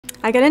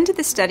I got into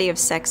the study of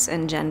sex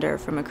and gender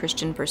from a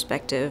Christian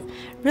perspective,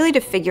 really to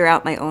figure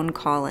out my own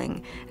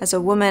calling as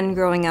a woman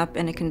growing up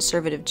in a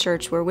conservative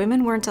church where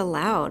women weren't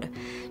allowed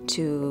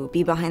to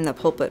be behind the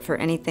pulpit for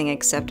anything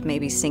except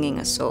maybe singing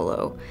a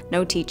solo.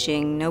 No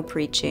teaching, no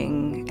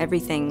preaching,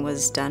 everything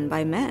was done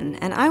by men.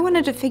 And I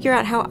wanted to figure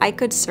out how I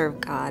could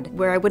serve God,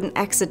 where I wouldn't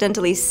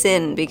accidentally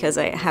sin because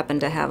I happened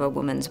to have a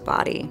woman's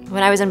body.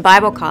 When I was in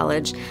Bible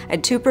college, I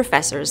had two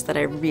professors that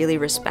I really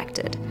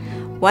respected.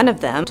 One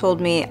of them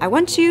told me, "I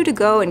want you to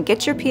go and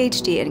get your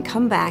PhD and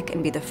come back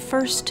and be the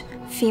first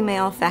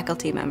female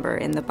faculty member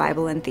in the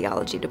Bible and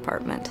theology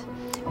department."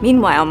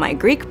 Meanwhile, my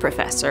Greek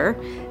professor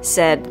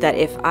said that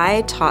if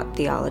I taught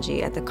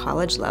theology at the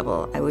college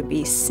level, I would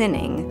be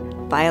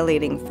sinning,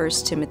 violating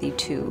 1 Timothy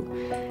 2,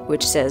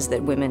 which says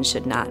that women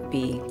should not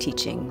be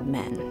teaching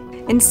men.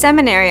 In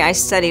seminary, I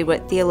studied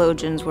what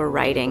theologians were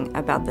writing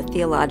about the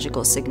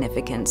theological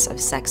significance of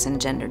sex and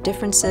gender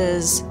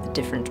differences, the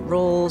different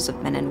roles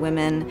of men and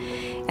women,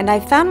 and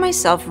I found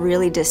myself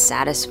really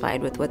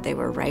dissatisfied with what they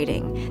were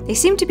writing. They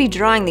seemed to be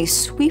drawing these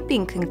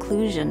sweeping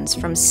conclusions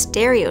from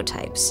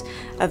stereotypes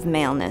of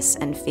maleness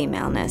and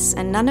femaleness,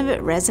 and none of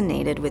it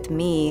resonated with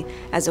me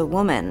as a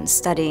woman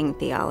studying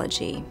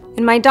theology.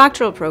 In my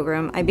doctoral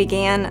program, I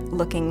began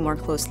looking more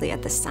closely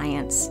at the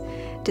science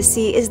to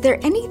see, is there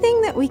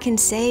anything that we can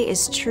say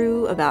is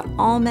true about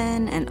all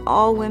men and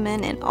all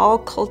women and all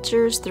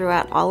cultures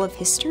throughout all of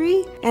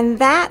history? And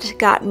that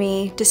got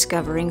me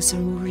discovering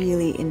some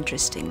really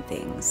interesting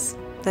things.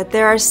 That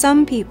there are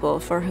some people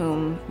for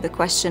whom the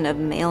question of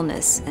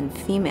maleness and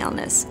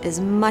femaleness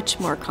is much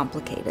more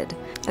complicated.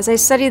 As I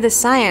studied the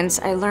science,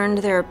 I learned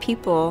there are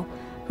people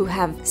who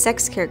have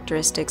sex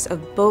characteristics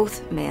of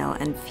both male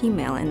and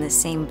female in the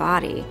same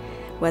body,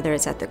 whether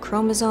it's at the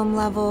chromosome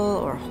level,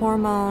 or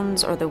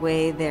hormones, or the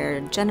way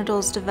their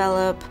genitals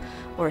develop,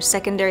 or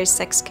secondary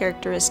sex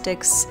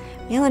characteristics.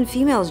 Male and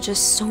female is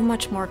just so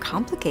much more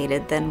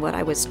complicated than what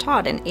I was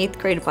taught in 8th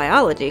grade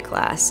biology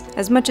class.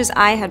 As much as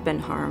I had been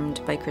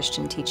harmed by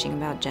Christian teaching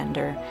about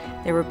gender,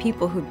 there were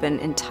people who'd been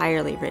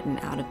entirely written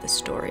out of the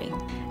story.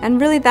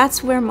 And really,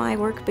 that's where my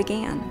work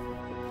began.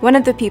 One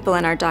of the people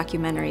in our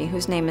documentary,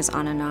 whose name is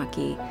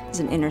Anunnaki, is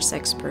an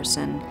intersex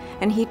person,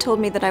 and he told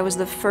me that I was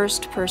the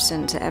first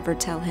person to ever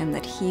tell him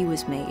that he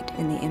was made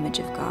in the image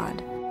of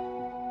God.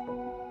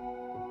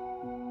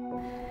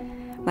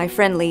 My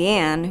friend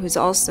Leanne, who's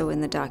also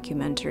in the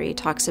documentary,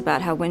 talks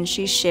about how when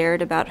she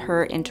shared about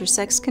her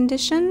intersex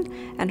condition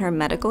and her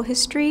medical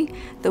history,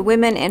 the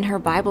women in her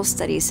Bible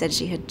study said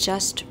she had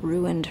just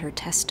ruined her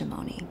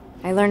testimony.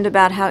 I learned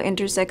about how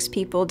intersex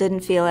people didn't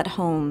feel at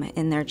home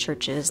in their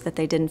churches, that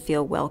they didn't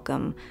feel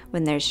welcome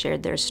when they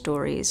shared their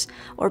stories,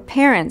 or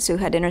parents who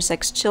had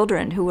intersex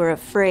children who were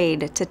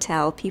afraid to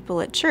tell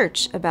people at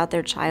church about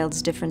their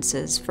child's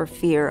differences for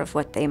fear of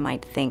what they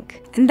might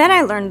think. And then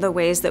I learned the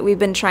ways that we've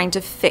been trying to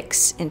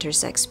fix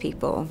intersex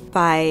people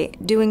by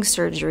doing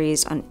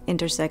surgeries on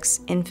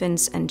intersex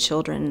infants and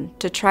children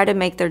to try to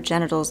make their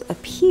genitals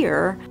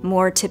appear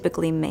more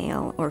typically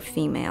male or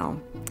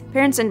female.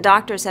 Parents and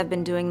doctors have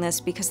been doing this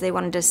because they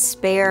wanted to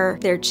spare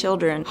their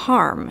children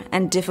harm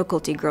and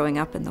difficulty growing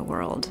up in the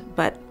world.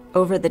 But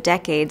over the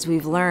decades,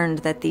 we've learned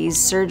that these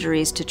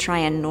surgeries to try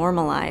and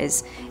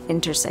normalize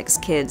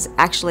intersex kids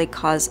actually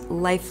cause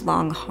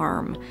lifelong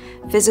harm,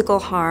 physical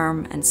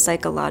harm and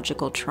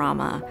psychological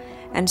trauma.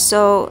 And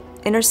so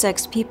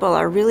intersex people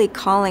are really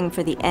calling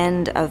for the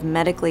end of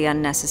medically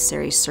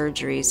unnecessary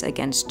surgeries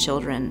against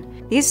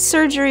children. These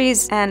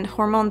surgeries and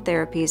hormone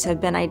therapies have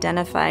been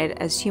identified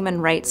as human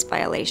rights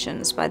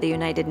violations by the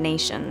United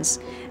Nations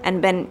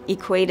and been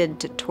equated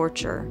to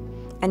torture,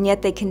 and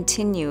yet they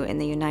continue in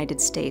the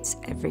United States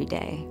every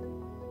day.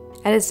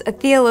 As a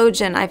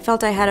theologian, I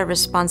felt I had a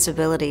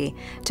responsibility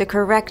to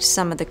correct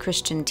some of the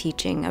Christian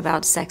teaching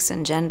about sex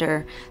and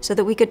gender so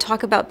that we could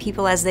talk about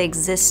people as they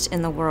exist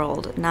in the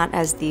world, not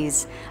as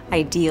these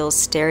ideal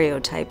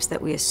stereotypes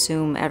that we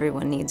assume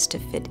everyone needs to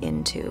fit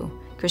into.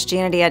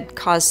 Christianity had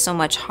caused so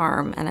much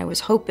harm, and I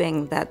was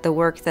hoping that the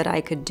work that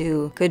I could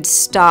do could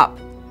stop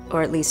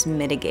or at least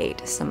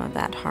mitigate some of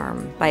that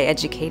harm by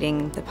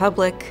educating the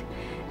public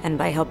and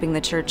by helping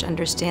the church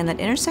understand that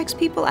intersex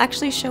people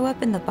actually show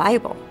up in the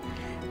Bible.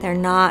 They're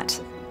not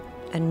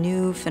a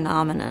new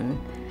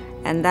phenomenon,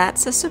 and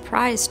that's a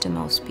surprise to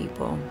most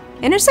people.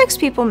 Intersex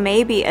people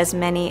may be as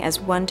many as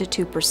 1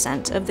 to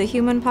 2% of the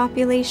human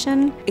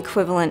population,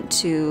 equivalent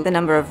to the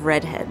number of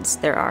redheads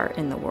there are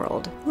in the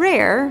world.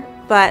 Rare,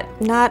 but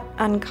not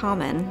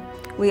uncommon.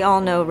 We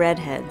all know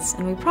redheads,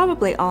 and we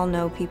probably all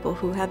know people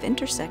who have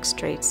intersex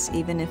traits,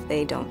 even if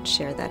they don't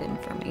share that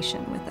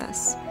information with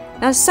us.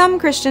 Now, some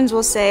Christians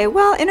will say,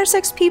 well,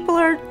 intersex people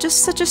are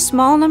just such a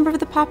small number of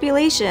the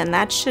population.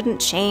 That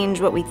shouldn't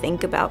change what we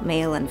think about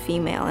male and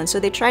female. And so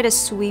they try to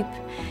sweep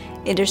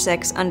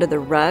intersex under the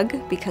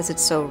rug because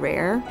it's so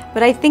rare.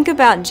 But I think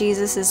about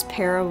Jesus'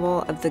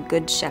 parable of the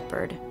Good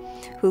Shepherd,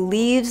 who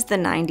leaves the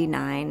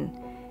 99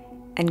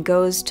 and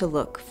goes to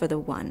look for the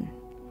one.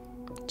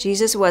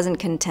 Jesus wasn't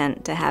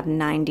content to have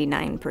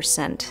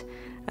 99%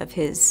 of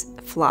his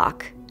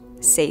flock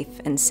safe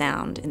and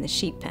sound in the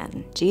sheep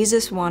pen.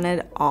 Jesus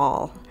wanted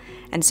all.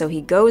 And so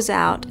he goes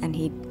out and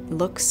he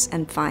looks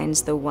and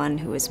finds the one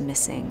who is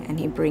missing, and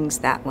he brings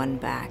that one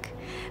back.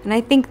 And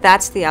I think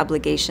that's the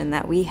obligation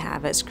that we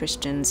have as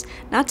Christians,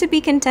 not to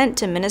be content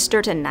to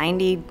minister to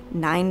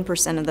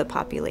 99% of the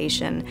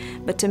population,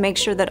 but to make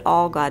sure that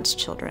all God's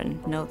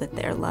children know that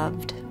they're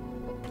loved.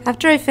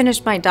 After I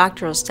finished my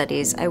doctoral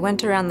studies, I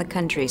went around the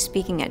country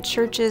speaking at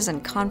churches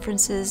and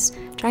conferences,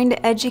 trying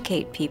to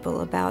educate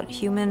people about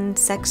human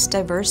sex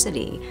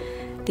diversity,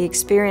 the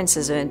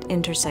experiences of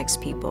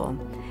intersex people.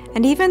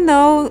 And even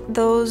though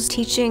those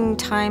teaching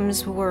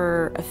times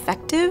were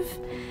effective,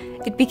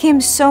 it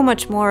became so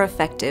much more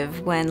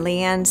effective when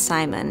Leanne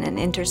Simon, an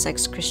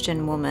intersex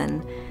Christian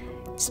woman,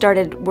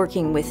 started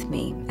working with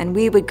me. And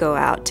we would go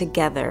out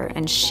together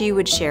and she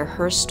would share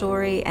her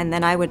story, and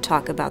then I would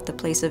talk about the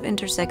place of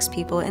intersex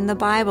people in the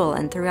Bible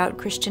and throughout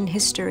Christian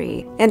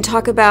history, and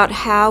talk about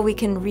how we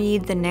can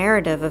read the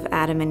narrative of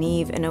Adam and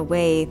Eve in a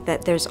way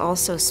that there's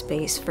also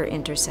space for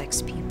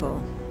intersex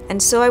people.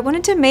 And so I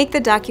wanted to make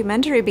the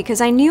documentary because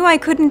I knew I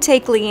couldn't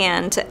take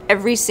Leanne to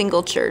every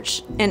single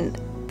church in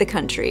the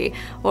country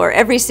or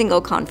every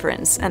single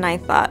conference. And I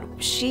thought,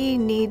 she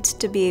needs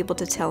to be able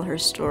to tell her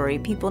story.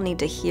 People need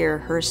to hear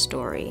her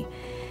story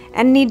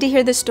and need to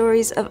hear the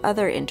stories of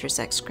other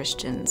intersex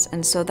Christians.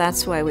 And so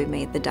that's why we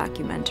made the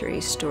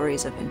documentary,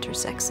 Stories of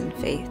Intersex and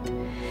Faith,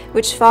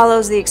 which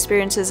follows the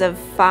experiences of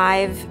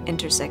 5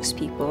 intersex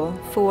people,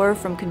 4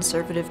 from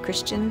conservative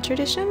Christian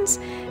traditions,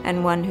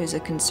 and 1 who's a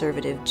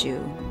conservative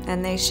Jew.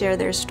 And they share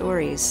their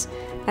stories.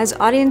 As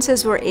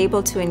audiences were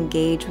able to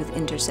engage with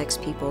intersex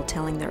people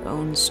telling their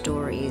own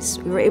stories,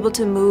 we were able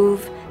to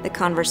move the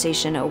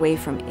conversation away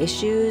from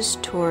issues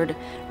toward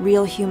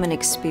real human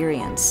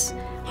experience.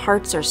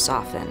 Hearts are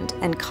softened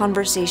and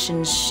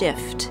conversations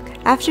shift.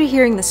 After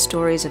hearing the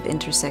stories of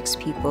intersex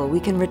people, we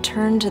can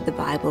return to the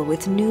Bible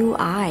with new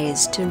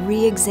eyes to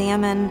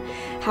re-examine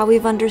how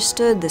we've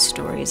understood the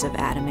stories of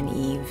Adam and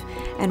Eve,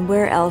 and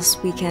where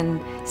else we can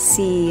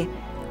see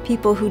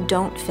people who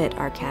don't fit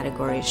our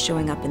categories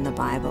showing up in the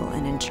Bible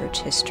and in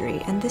church history.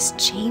 And this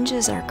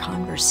changes our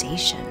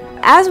conversation.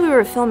 As we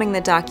were filming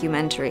the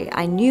documentary,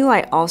 I knew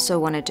I also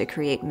wanted to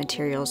create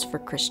materials for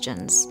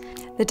Christians.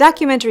 The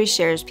documentary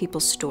shares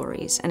people's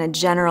stories and a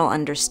general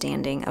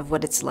understanding of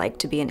what it's like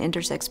to be an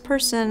intersex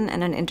person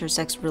and an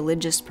intersex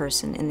religious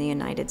person in the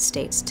United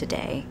States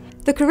today.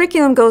 The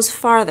curriculum goes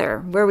farther,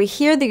 where we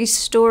hear these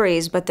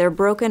stories, but they're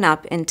broken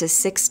up into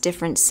 6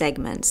 different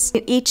segments.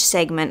 In each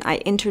segment, I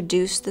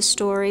introduce the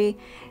story,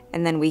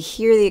 and then we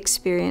hear the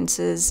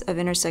experiences of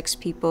intersex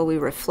people. We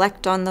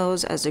reflect on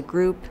those as a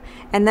group,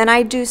 and then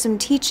I do some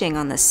teaching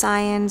on the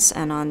science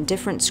and on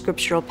different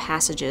scriptural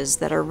passages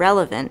that are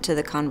relevant to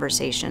the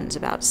conversations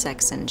about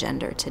sex and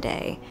gender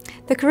today.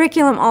 The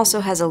curriculum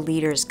also has a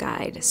leader's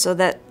guide, so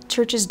that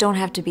churches don't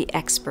have to be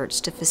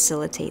experts to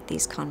facilitate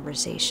these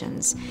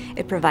conversations.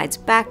 It provides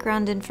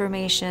background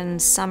information,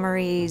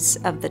 summaries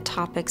of the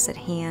topics at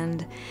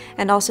hand,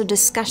 and also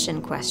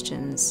discussion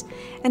questions.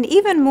 And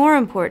even more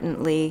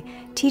importantly,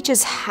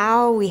 teaches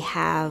how we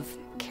have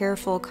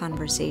careful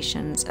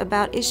conversations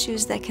about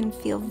issues that can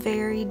feel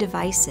very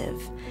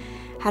divisive.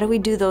 How do we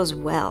do those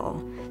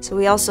well? So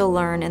we also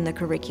learn in the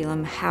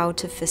curriculum how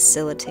to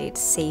facilitate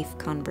safe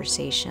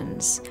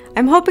conversations.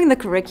 I'm hoping the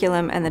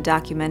curriculum and the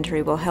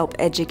documentary will help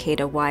educate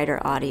a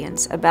wider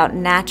audience about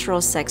natural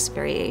sex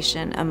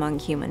variation among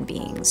human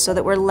beings so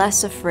that we're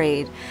less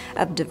afraid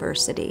of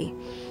diversity.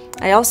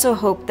 I also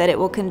hope that it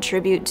will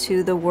contribute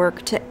to the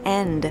work to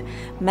end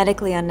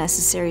medically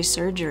unnecessary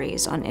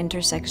surgeries on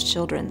intersex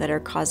children that are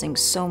causing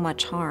so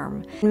much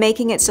harm,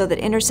 making it so that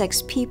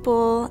intersex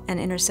people and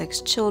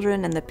intersex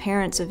children and the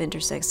parents of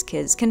intersex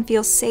kids can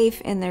feel safe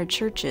in their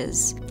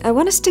churches. I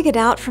want us to get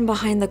out from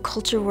behind the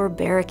culture war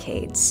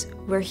barricades,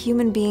 where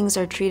human beings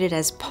are treated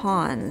as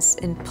pawns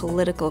in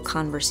political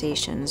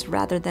conversations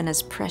rather than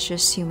as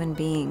precious human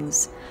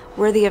beings,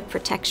 worthy of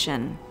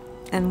protection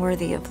and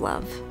worthy of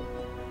love.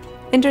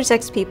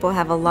 Intersex people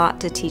have a lot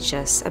to teach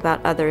us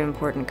about other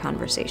important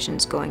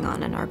conversations going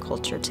on in our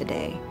culture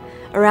today.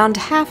 Around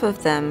half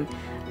of them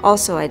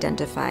also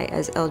identify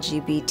as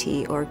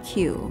LGBT or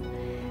Q.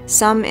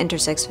 Some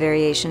intersex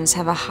variations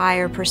have a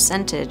higher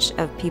percentage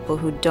of people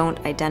who don't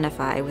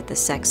identify with the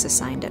sex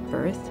assigned at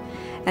birth,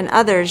 and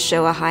others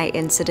show a high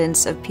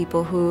incidence of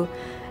people who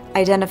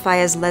identify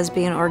as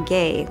lesbian or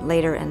gay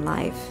later in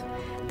life.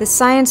 The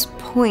science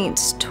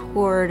points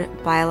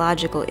toward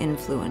biological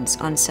influence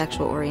on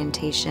sexual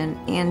orientation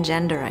and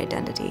gender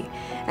identity,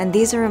 and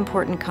these are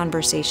important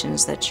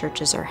conversations that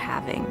churches are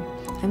having.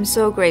 I'm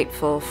so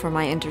grateful for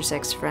my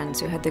intersex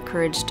friends who had the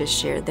courage to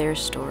share their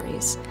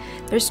stories.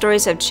 Their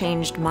stories have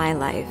changed my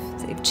life.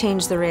 They've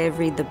changed the way I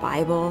read the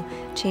Bible,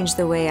 changed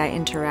the way I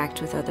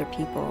interact with other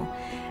people.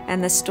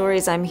 And the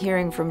stories I'm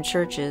hearing from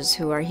churches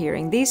who are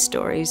hearing these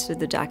stories through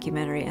the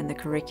documentary and the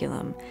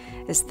curriculum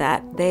is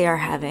that they are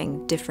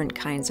having different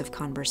kinds of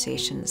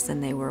conversations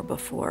than they were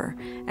before,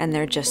 and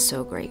they're just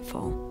so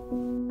grateful.